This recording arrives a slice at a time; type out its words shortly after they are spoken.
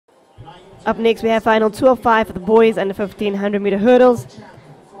Up next, we have final 2 of 5 for the boys under 1500 meter hurdles.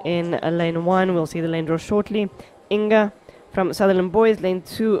 In lane 1, we'll see the lane draw shortly. Inga from Sutherland Boys, lane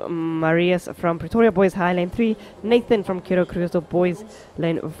 2, Marius from Pretoria Boys High, lane 3, Nathan from CURRO Krugersdorp Boys,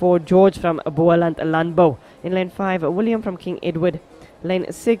 lane 4, George from Boaland Landbou. In lane 5, William from King Edward,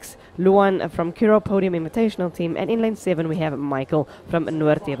 lane 6, Luan from CURRO Podium Invitational Team, and in lane 7 we have Michael from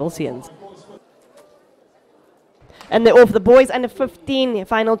Noordheuvelsians. And they're off. The boys under 15,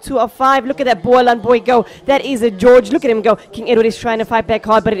 final 2 of 5. Look at that Boaland boy go. That is a George. Look at him go. King Edward is trying to fight back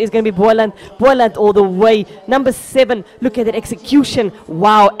hard, but it is going to be Boaland. Boaland all the way. Number 7, look at that execution.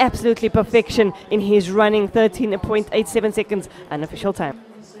 Wow, absolutely perfection in his running. 13.87 seconds, unofficial time.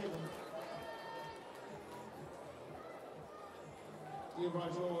 Yuvrah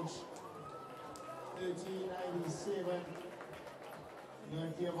GEORGE, 13.87.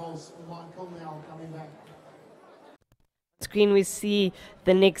 Michael NEL coming back. Screen we see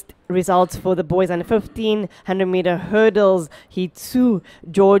the next results for the boys under 1500 meter hurdles. Heat 2,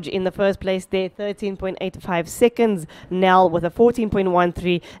 George in the first place there, 13.85 seconds. Nel with a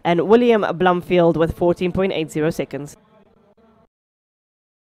 14.13 and William BLUMFIELD with 14.80 seconds.